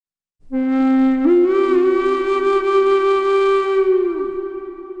Welcome,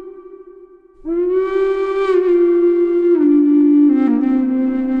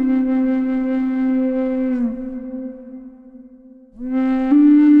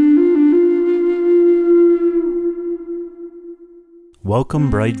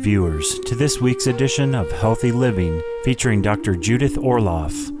 bright viewers, to this week's edition of Healthy Living, featuring Dr. Judith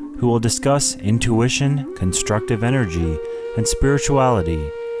Orloff, who will discuss intuition, constructive energy, and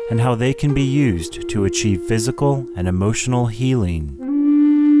spirituality, and how they can be used to achieve physical and emotional healing.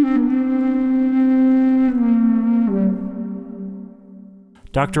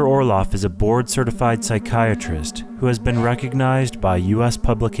 Dr. Orloff is a board-certified psychiatrist who has been recognized by U.S.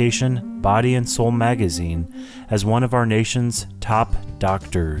 publication Body and Soul magazine as one of our nation's top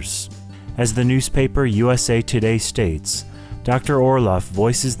doctors. As the newspaper USA Today states, Dr. Orloff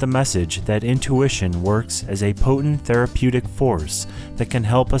voices the message that intuition works as a potent therapeutic force that can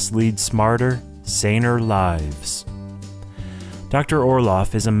help us lead smarter, saner lives. Dr.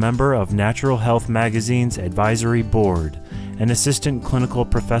 Orloff is a member of Natural Health Magazine's advisory board, an assistant clinical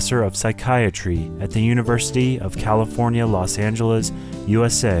professor of psychiatry at the University of California, Los Angeles,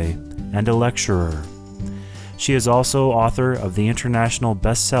 USA, and a lecturer. She is also author of the international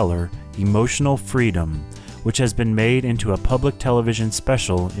bestseller Emotional Freedom, which has been made into a public television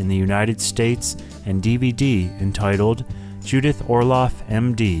special in the United States and DVD entitled Judith Orloff,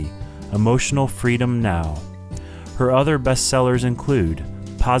 MD, Emotional Freedom Now. Her other bestsellers include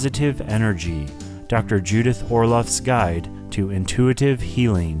Positive Energy, Dr. Judith Orloff's Guide to Intuitive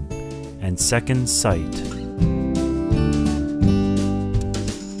Healing, and Second Sight.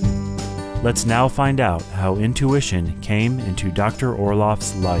 Let's now find out how intuition came into Dr.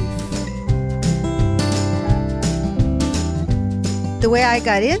 Orloff's life. The way I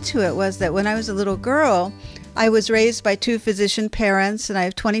got into it was that when I was a little girl, I was raised by 2 physician parents, and I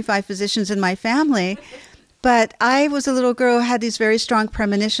have 25 physicians in my family. But I was a little girl who had these very strong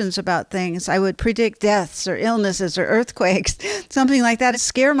premonitions about things. I would predict deaths or illnesses or earthquakes, something like that. It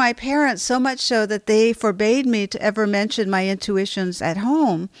scared my parents so much so that they forbade me to ever mention my intuitions at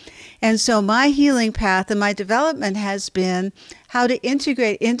home. And so my healing path and my development has been how to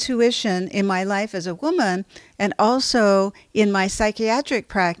integrate intuition in my life as a woman and also in my psychiatric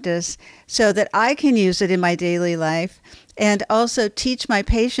practice so that I can use it in my daily life and also teach my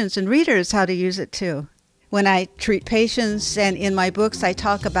patients and readers how to use it too. When I treat patients and in my books, I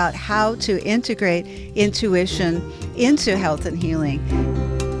talk about how to integrate intuition into health and healing.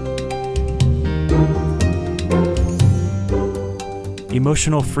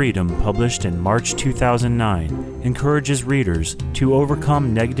 Emotional Freedom, published in March 2009, encourages readers to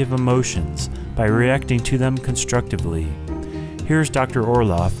overcome negative emotions by reacting to them constructively. Here's Dr.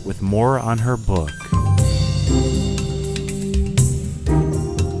 Orloff with more on her book.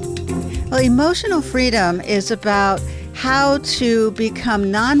 Well, emotional freedom is about how to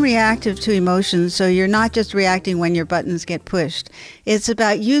become non-reactive to emotions so you're not just reacting when your buttons get pushed. It's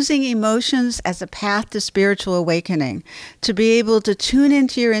about using emotions as a path to spiritual awakening, to be able to tune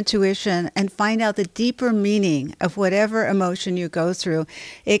into your intuition and find out the deeper meaning of whatever emotion you go through.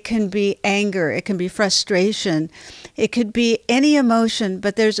 It can be anger, it can be frustration, it could be any emotion,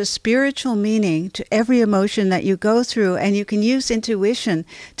 but there's a spiritual meaning to every emotion that you go through, and you can use intuition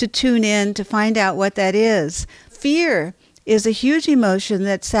to tune in to find out what that is. Fear is a huge emotion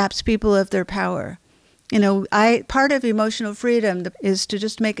that saps people of their power. Part of emotional freedom is to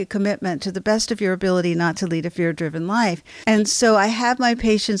just make a commitment to the best of your ability not to lead a fear-driven life. And so I have my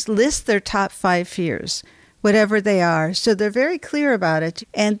patients list their top 5 fears, whatever they are, so they're very clear about it.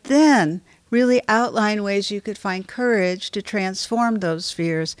 And then really outline ways you could find courage to transform those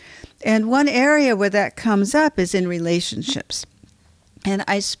fears. And one area where that comes up is in relationships. And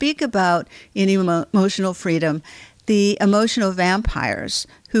I speak about, in emotional freedom, the emotional vampires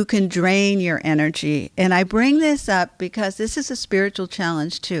who can drain your energy. And I bring this up because this is a spiritual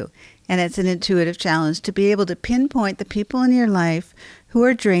challenge too. And it's an intuitive challenge to be able to pinpoint the people in your life who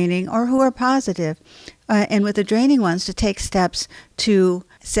are draining or who are positive. And with the draining ones, to take steps to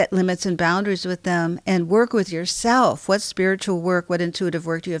set limits and boundaries with them and work with yourself. What spiritual work, what intuitive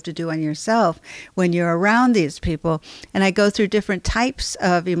work do you have to do on yourself when you're around these people? And I go through different types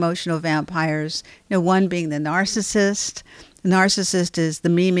of emotional vampires, one being the narcissist. The narcissist is the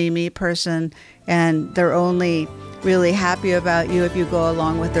me person, and they're only really happy about you if you go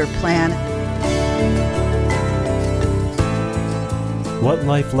along with their plan. What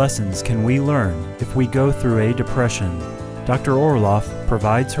life lessons can we learn if we go through a depression? Dr. Orloff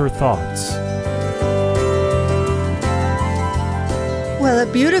provides her thoughts. Well,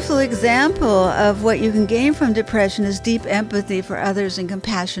 a beautiful example of what you can gain from depression is deep empathy for others and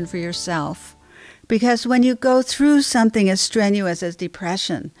compassion for yourself. Because when you go through something as strenuous as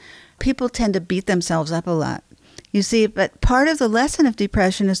depression, people tend to beat themselves up a lot. You see, but part of the lesson of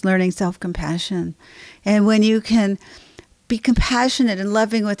depression is learning self-compassion. And when you can be compassionate and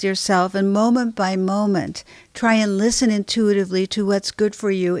loving with yourself, and moment by moment, try and listen intuitively to what's good for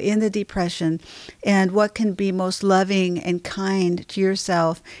you in the depression and what can be most loving and kind to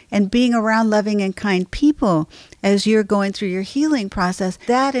yourself, and being around loving and kind people as you're going through your healing process,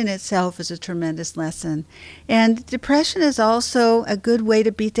 that in itself is a tremendous lesson. And depression is also a good way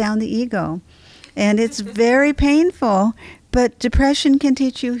to beat down the ego. And it's very painful, but depression can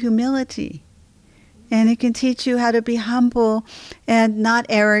teach you humility. And it can teach you how to be humble and not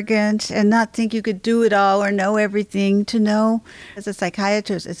arrogant and not think you could do it all or know everything. To know, as a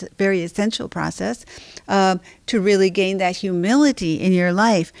psychiatrist, it's a very essential process to really gain that humility in your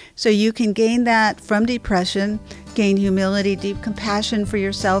life. So you can gain that from depression, gain humility, deep compassion for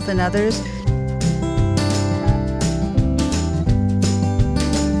yourself and others.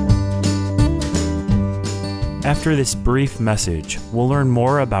 After this brief message, we'll learn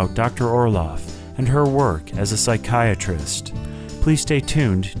more about Dr. Orloff and her work as a psychiatrist. Please stay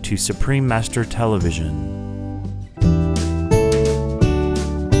tuned to Supreme Master Television.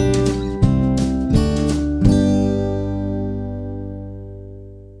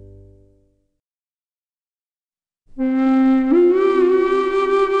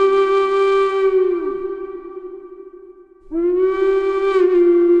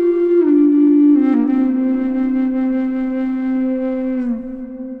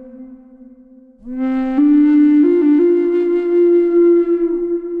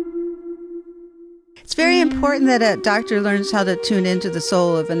 It's very important that a doctor learns how to tune into the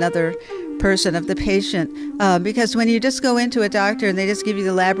soul of another person, of the patient, because when you just go into a doctor and they just give you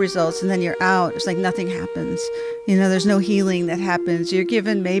the lab results and then you're out, it's like nothing happens. You know, there's no healing that happens. You're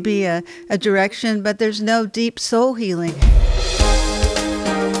given maybe a direction, but there's no deep soul healing.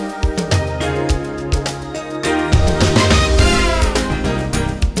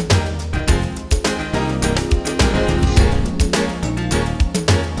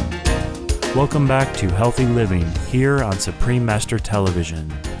 Welcome back to Healthy Living here on Supreme Master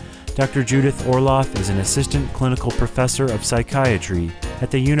Television. Dr. Judith Orloff is an assistant clinical professor of psychiatry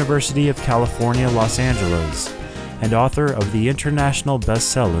at the University of California, Los Angeles, and author of the international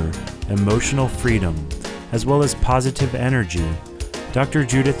bestseller Emotional Freedom, as well as Positive Energy, Dr.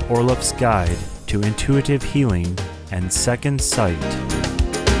 Judith Orloff's Guide to Intuitive Healing and Second Sight.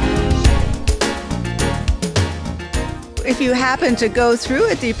 If you happen to go through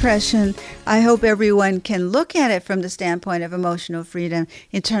a depression, I hope everyone can look at it from the standpoint of emotional freedom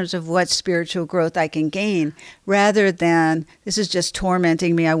in terms of what spiritual growth I can gain, rather than this is just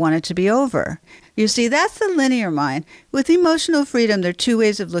tormenting me, I want it to be over. You see, that's the linear mind. With emotional freedom, there are two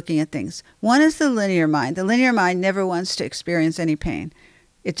ways of looking at things. One is the linear mind. The linear mind never wants to experience any pain.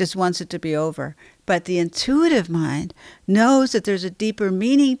 It just wants it to be over. But the intuitive mind knows that there's a deeper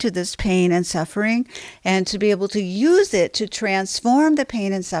meaning to this pain and suffering, and to be able to use it to transform the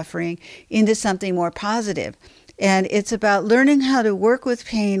pain and suffering into something more positive. And it's about learning how to work with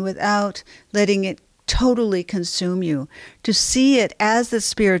pain without letting it totally consume you, to see it as the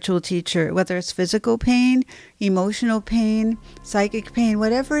spiritual teacher, whether it's physical pain, emotional pain, psychic pain,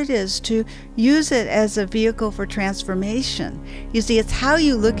 whatever it is, to use it as a vehicle for transformation. You see, it's how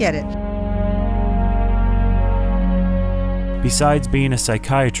you look at it. Besides being a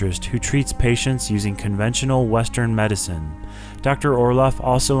psychiatrist who treats patients using conventional Western medicine, Dr. Orloff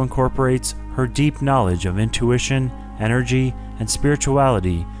also incorporates her deep knowledge of intuition, energy, and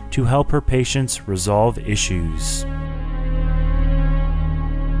spirituality to help her patients resolve issues.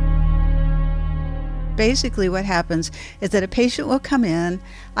 Basically what happens is that a patient will come in,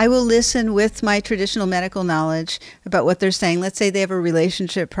 I will listen with my traditional medical knowledge about what they're saying. Let's say they have a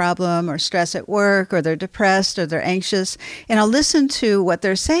relationship problem or stress at work, or they're depressed or they're anxious, and I'll listen to what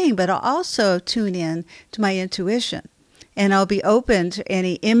they're saying, but I'll also tune in to my intuition. And I'll be open to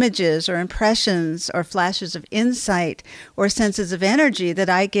any images or impressions or flashes of insight or senses of energy that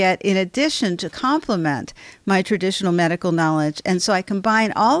I get in addition to complement my traditional medical knowledge. And so I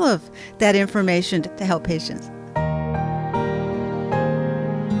combine all of that information to help patients.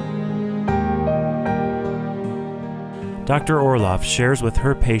 Dr. Orloff shares with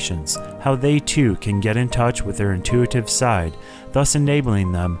her patients how they too can get in touch with their intuitive side, thus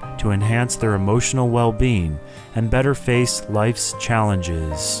enabling them to enhance their emotional well-being and better face life's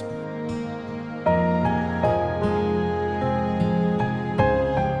challenges.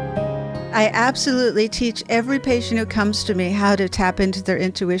 I absolutely teach every patient who comes to me how to tap into their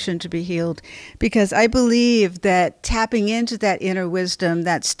intuition to be healed, because I believe that tapping into that inner wisdom,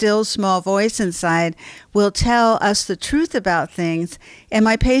 that still small voice inside, will tell us the truth about things, and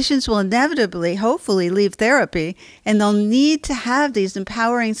my patients will inevitably, hopefully, leave therapy, and they'll need to have these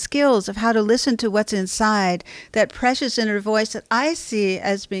empowering skills of how to listen to what's inside, that precious inner voice that I see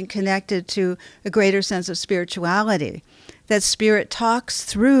as being connected to a greater sense of spirituality. That spirit talks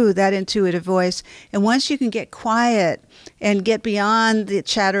through that intuitive voice. And once you can get quiet and get beyond the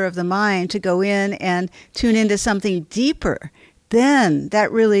chatter of the mind to go in and tune into something deeper, then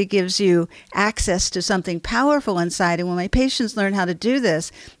that really gives you access to something powerful inside. And when my patients learn how to do this,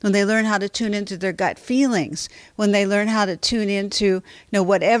 when they learn how to tune into their gut feelings, when they learn how to tune into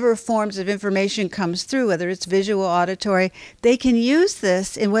whatever forms of information comes through, whether it's visual, auditory, they can use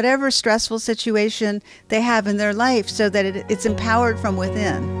this in whatever stressful situation they have in their life so that it's empowered from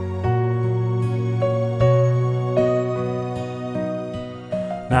within.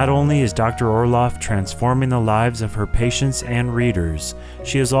 Not only is Dr. Orloff transforming the lives of her patients and readers,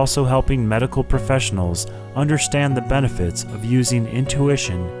 she is also helping medical professionals understand the benefits of using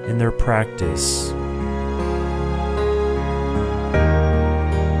intuition in their practice.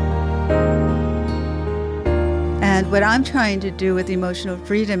 And what I'm trying to do with emotional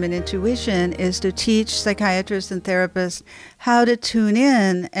freedom and intuition is to teach psychiatrists and therapists how to tune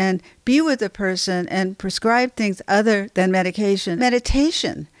in and be with a person and prescribe things other than medication.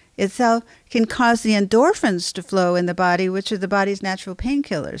 Meditation itself can cause the endorphins to flow in the body, which are the body's natural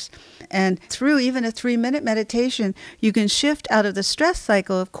painkillers. And through even a 3-minute meditation, you can shift out of the stress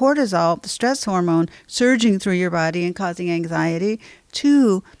cycle of cortisol, the stress hormone, surging through your body and causing anxiety,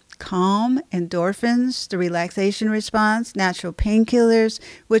 to calm, endorphins, the relaxation response, natural painkillers,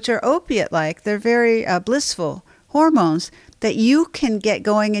 which are opiate-like. They're very blissful hormones that you can get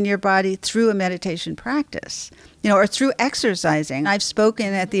going in your body through a meditation practice, or through exercising. I've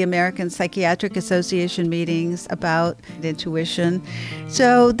spoken at the American Psychiatric Association meetings about intuition.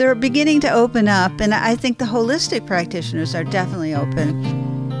 So they're beginning to open up, and I think the holistic practitioners are definitely open.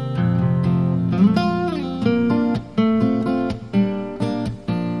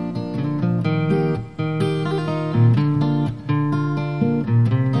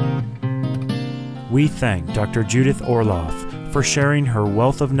 We thank Dr. Judith Orloff for sharing her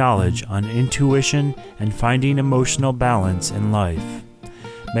wealth of knowledge on intuition and finding emotional balance in life.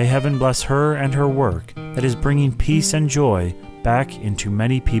 May heaven bless her and her work that is bringing peace and joy back into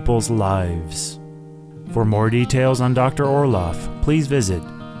many people's lives. For more details on Dr. Orloff, please visit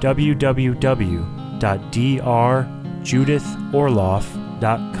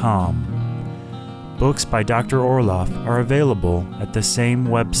www.drjudithorloff.com. Books by Dr. Orloff are available at the same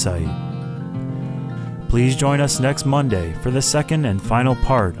website. Please join us next Monday for the second and final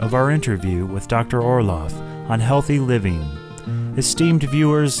part of our interview with Dr. Orloff on healthy living. Esteemed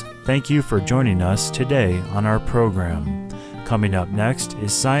viewers, thank you for joining us today on our program. Coming up next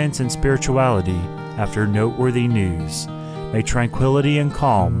is Science and Spirituality after noteworthy news. May tranquility and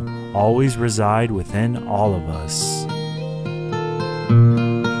calm always reside within all of us.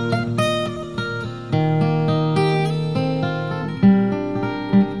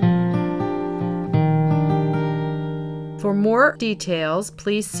 For more details,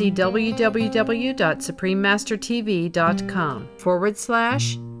 please see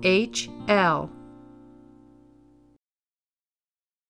www.suprememastertv.com/HL.